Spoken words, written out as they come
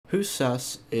Who's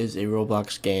Sus is a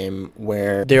Roblox game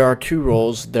where there are two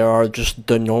roles. There are just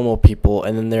the normal people,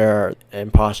 and then there are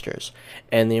imposters.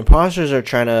 And the imposters are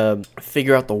trying to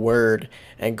figure out the word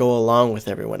and go along with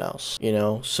everyone else, you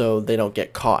know, so they don't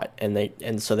get caught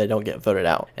and so they don't get voted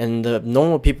out. And the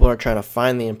normal people are trying to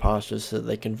find the imposters so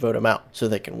they can vote them out, so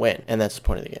they can win. And that's the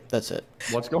point of the game. That's it.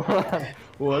 What's going on?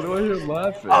 What are you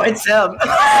laughing? Oh, it's him!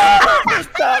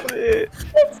 Stop it!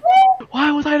 Why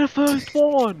was I the first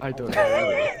one? I don't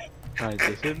know. Guys,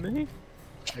 this is me?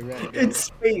 It's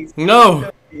Space. No!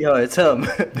 Yo, it's him.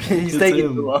 He's It's taking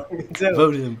him. too long. It's him.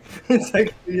 Vote him. It's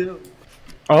actually him.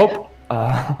 Oh!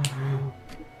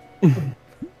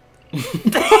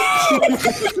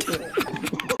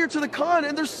 Here to the con,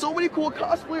 and there's so many cool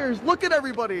cosplayers. Look at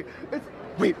everybody. It's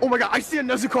wait. Oh my God! I see a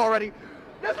Nezuko already.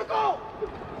 Nezuko!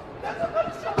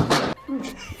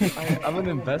 I'm an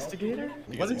investigator?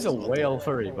 What is a whale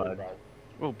furry, bud?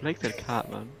 Well, Blake's a cat,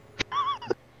 man.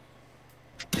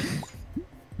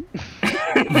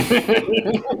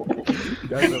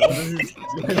 Guys, what is this?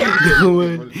 No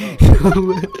way. No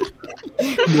way.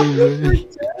 No way.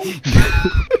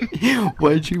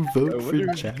 Why'd you vote What for are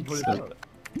you Jackson? putting up?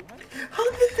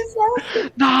 How did this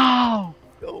happen? No!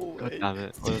 No God way. damn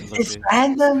it. I was It's lucky.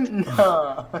 random.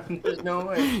 No, there's no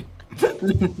way.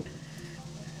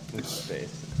 It's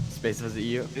Space. Space, was it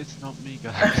you? It's not me,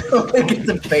 guys. Look at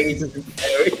the face of the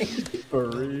fairy.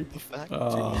 Furry.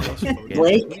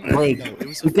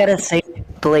 Blake, you gotta say,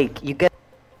 Blake, you gotta.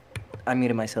 I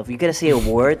muted myself. You gotta say a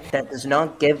word that does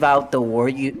not give out the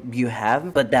word you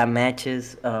have, but that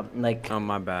matches. Like Oh,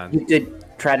 my bad. you could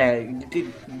try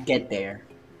to get there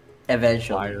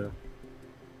eventually. Fire.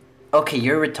 Okay,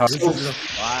 you're This retarded. is a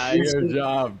fire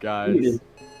job, guys.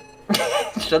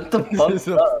 Shut the This fuck is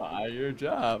a up. fire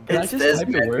job. Can I It's just this type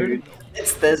the man. word?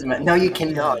 It's this man. No, you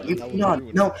cannot. You cannot.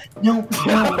 No, no,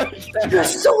 no. You're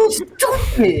so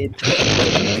stupid.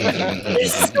 You're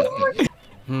so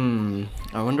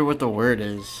I wonder what the word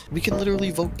is. We can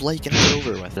literally vote Blake and get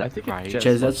over with I it. think Right. it's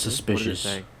Jez, that's What does it suspicious.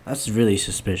 say? That's really Jez.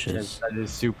 suspicious. That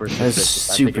is super That's suspicious.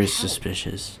 I think super it's-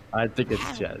 suspicious. I think it's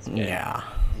Jez. Yeah.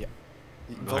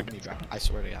 Vote me, bro. I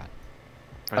swear to God.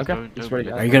 Guys, Okay, don't just be wait,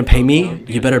 like- guys. Are you gonna pay me? don't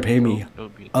be You like- better pay me.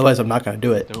 Don't be. Otherwise, I'm not gonna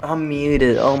do it. I'm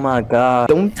muted. Oh my god.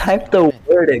 Don't type the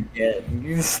word again.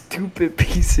 You stupid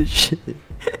piece of shit.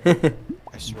 I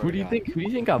swear Who to do you God. think? Who do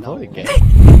you think got voted, gang?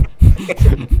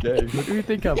 Gang, who do you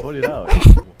think got voted out?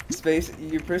 Space,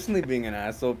 you're personally being an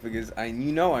asshole because I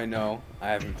know I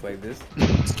haven't played this.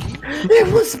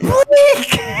 It was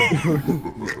Blake. Y'all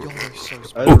are so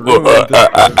I smart. ruined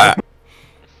this.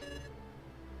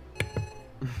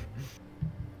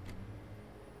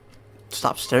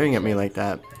 Stop staring at me like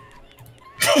that.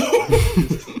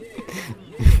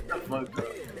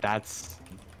 That's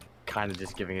kind of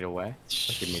just giving it away,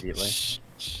 like immediately. Shh,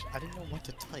 shh. I didn't know what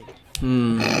to type.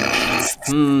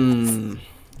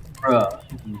 Bruh.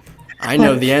 I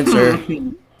know the answer.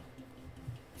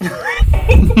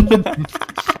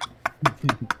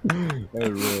 I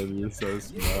ruined. You're so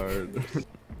smart.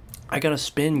 I gotta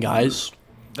spin, guys.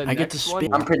 The I get to next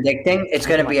spin. I'm predicting it's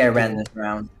gonna be Iran this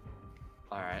round.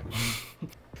 All right.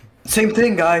 Same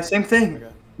thing, guys. Same thing.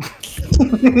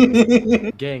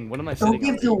 Gang, what am I sitting Don't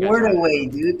on? give the that you guys word aren't? away,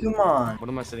 dude. Come on. What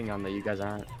am I sitting on that you guys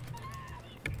aren't?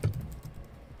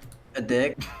 A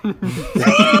dick.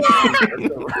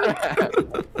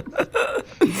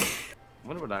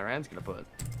 Wonder what Iran's gonna put.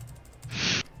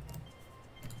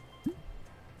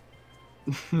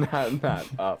 not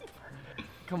up.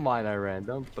 Come on, Iran,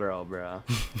 don't throw, bro.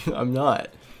 I'm not.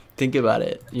 Think about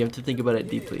it. You have to think about it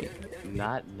deeply.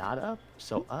 Not up.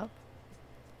 So up.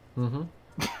 Mm-hmm.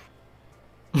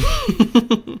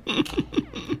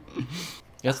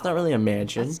 That's not really a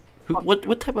mansion.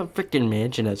 What type of freaking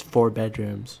mansion has 4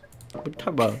 bedrooms? What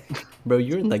type of... Bro,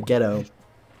 you're in the ghetto.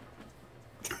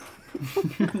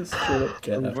 Straight up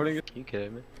ghetto. You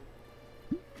kidding me?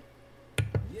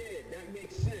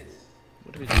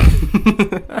 What are we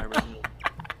doing?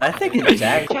 I think it's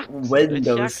Jack. It's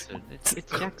Windows. Jackson. It's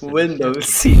Jackson. Windows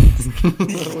seats.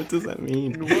 What does that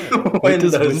mean? What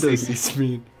does Windows Windows seats. seats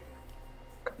mean?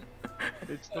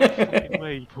 It's not fucking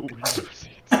made for window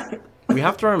seats. We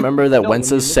have to remember that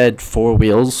Wences said 4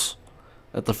 wheels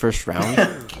at the first round.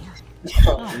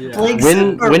 Blake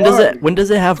When when does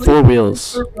it have 4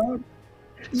 wheels?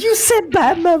 You said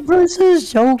Batman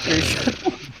versus Joker.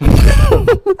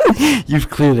 You've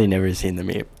clearly never seen the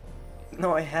meme.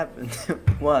 No, I haven't.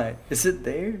 Why? Is it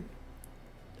there?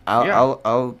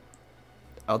 I'll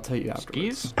tell you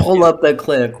afterwards. Pull up the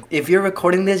clip. If you're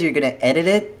recording this, you're gonna edit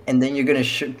it, and then you're gonna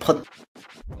put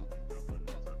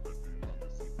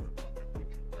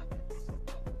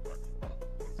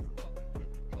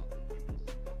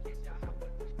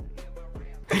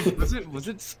Was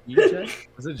it ski jet?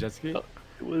 Was it jet ski?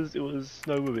 It was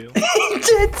snowmobile.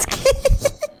 Jet ski.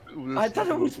 I thought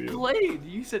it was played.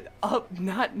 You said up,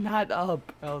 not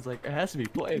up. I was like, it has to be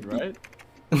played, right?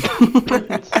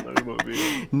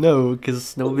 Snowmobile. No,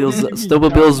 because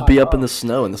snowmobiles be up in the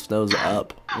snow, and the snow's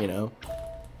up. You know.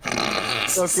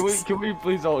 So can we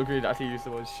please all agree not to use the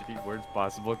most shitty words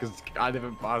possible? Because it's kind of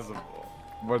impossible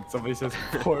when somebody says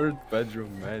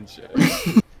 4-bedroom mansion.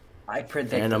 I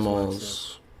predict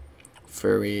Animals,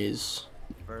 furries,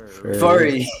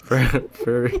 Furry.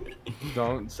 furry.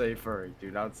 Don't say furry.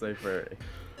 Do not say furry.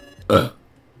 I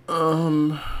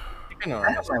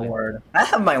have my word. I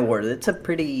have my word. It's a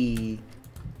pretty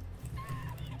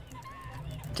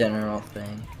general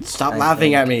thing. Stop I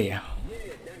laughing think. at me.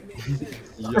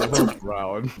 Yellow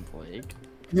brown Blake.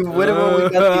 You would have only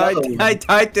got the other one. I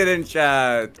typed it in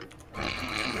chat.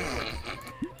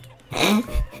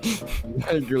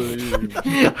 I believe.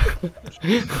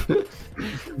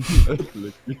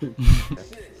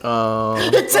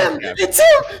 It's him! It's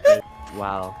him!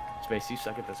 Wow. Space, you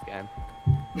suck at this game.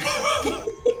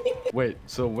 Wait,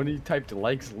 so when he typed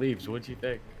likes leaves, what'd you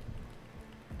think?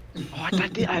 Oh, I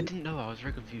didn't know. I was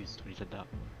very confused when you said that.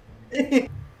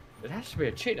 It has to be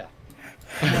a cheetah.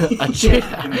 A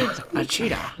cheetah. A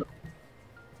cheetah.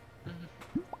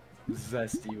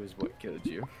 Zesty was what killed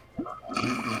you. You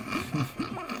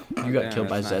got Damn, killed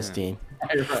by that's not him. Zestine.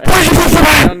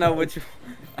 I don't know which.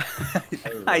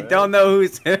 I don't know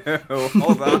who's who.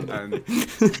 Hold on. Who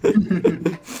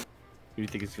do you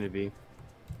think it's gonna be?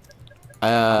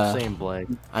 I'm saying Blake.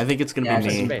 I think it's gonna Yeah, be I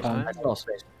me. Space. I smell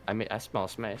space. I smell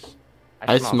space.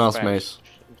 I smell space.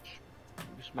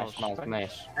 I smell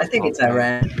space. I think it's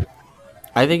Iran.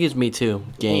 I think it's me too.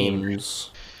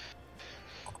 Games.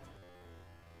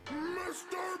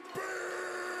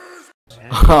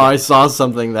 Oh, I saw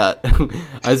something that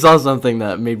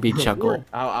made me chuckle.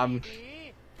 I'm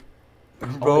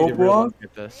Roblox?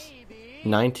 At this.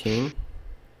 19. Is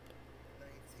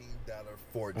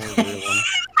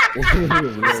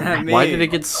that me? Why did it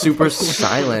get super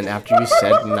silent after you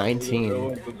said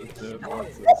 19?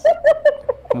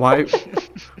 Why?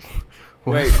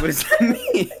 Wait, what does that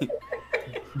mean?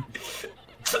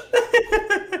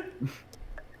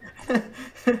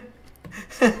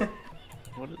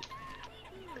 What is...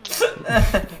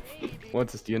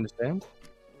 What's this? Do you understand?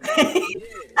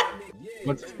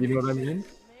 What's this? You know what I mean?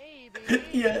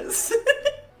 Yes.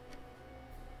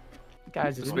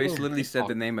 Guys, it's Space little- literally said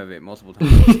the name of it multiple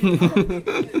times.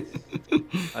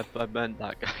 I meant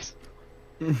that, guys.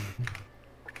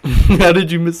 How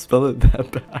did you misspell it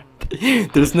that bad?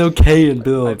 There's no K in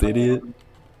build, idiot.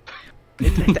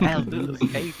 It's the L, dude.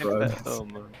 Oh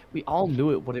man. We all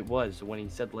knew it what it was when he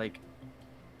said like.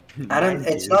 I don't.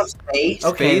 It's not space.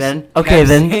 Okay Space then. Okay kept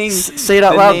then. saying Say it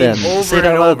out the loud name then. over Say it and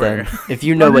out loud over. then. If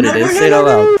you know what it is, say it out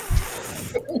loud.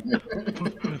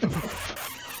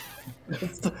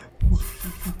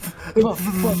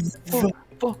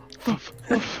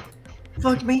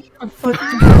 Fuck me. I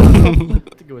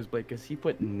think it was Blake because he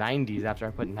put 90s after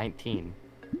I put 19.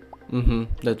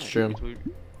 That's true.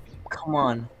 Come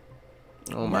on.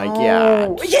 Oh my No.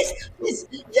 god. Yes! Yes!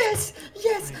 Yes!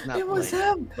 Yes! Not It was Blake.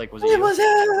 him! Like, was it It you? was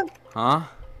him! Huh?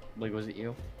 Like, was it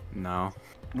you? No.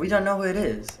 We don't know who it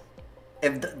is.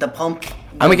 If the pump.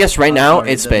 I'm gonna guess right now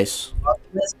sorry, it's space.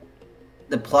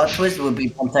 The plot twist would be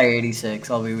Pump Tire 86,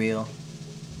 I'll be real.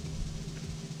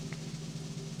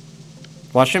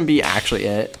 Watch him be actually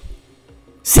it.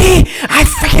 See? I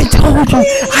freaking told you!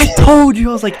 I told you!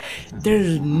 I was like,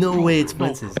 there's no way it's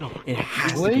Spence's. It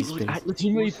has to be Blake space.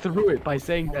 legitimately threw it by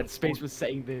saying that Space was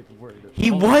saying the word.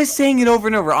 He was saying it over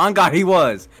and over. On God, he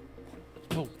was.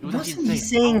 No, it was actually Wasn't he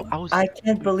insane. saying, I was... I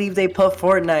can't believe they put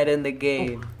Fortnite in the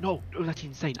game? No, it was actually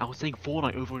insane. I was saying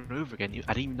Fortnite over and over again.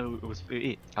 I didn't even know it was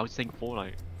it. I was saying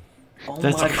Fortnite. Oh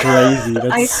That's my crazy. God.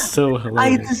 That's so I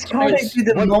hilarious. discarded you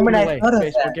the What moment gave it I away? thought of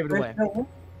Space, what that. gave it away?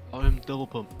 Double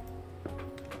pump.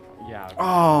 Yeah.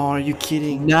 Oh, are you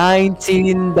kidding?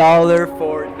 $19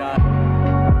 Fortnite.